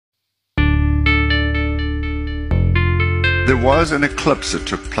There was an eclipse that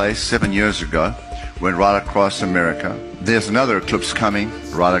took place 7 years ago, went right across America. There's another eclipse coming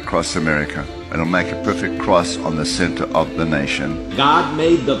right across America. It'll make a perfect cross on the center of the nation. God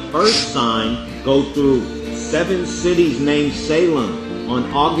made the first sign go through 7 cities named Salem on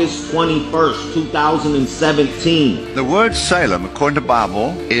August 21st, 2017. The word Salem, according to the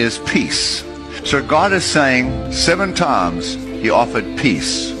Bible, is peace. So God is saying 7 times He offered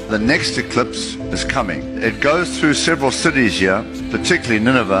peace. The next eclipse is coming. It goes through several cities here, particularly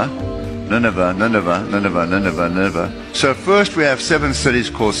Nineveh. So first we have 7 cities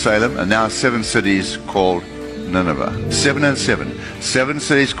called Salem, and now 7 cities called Nineveh. 7 and 7. 7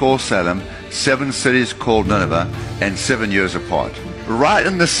 cities called Salem, 7 cities called Nineveh, and 7 years apart. Right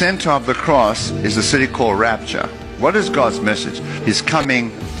in the center of the cross is a city called Rapture. What is God's message? He's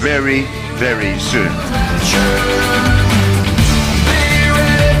coming very, very soon.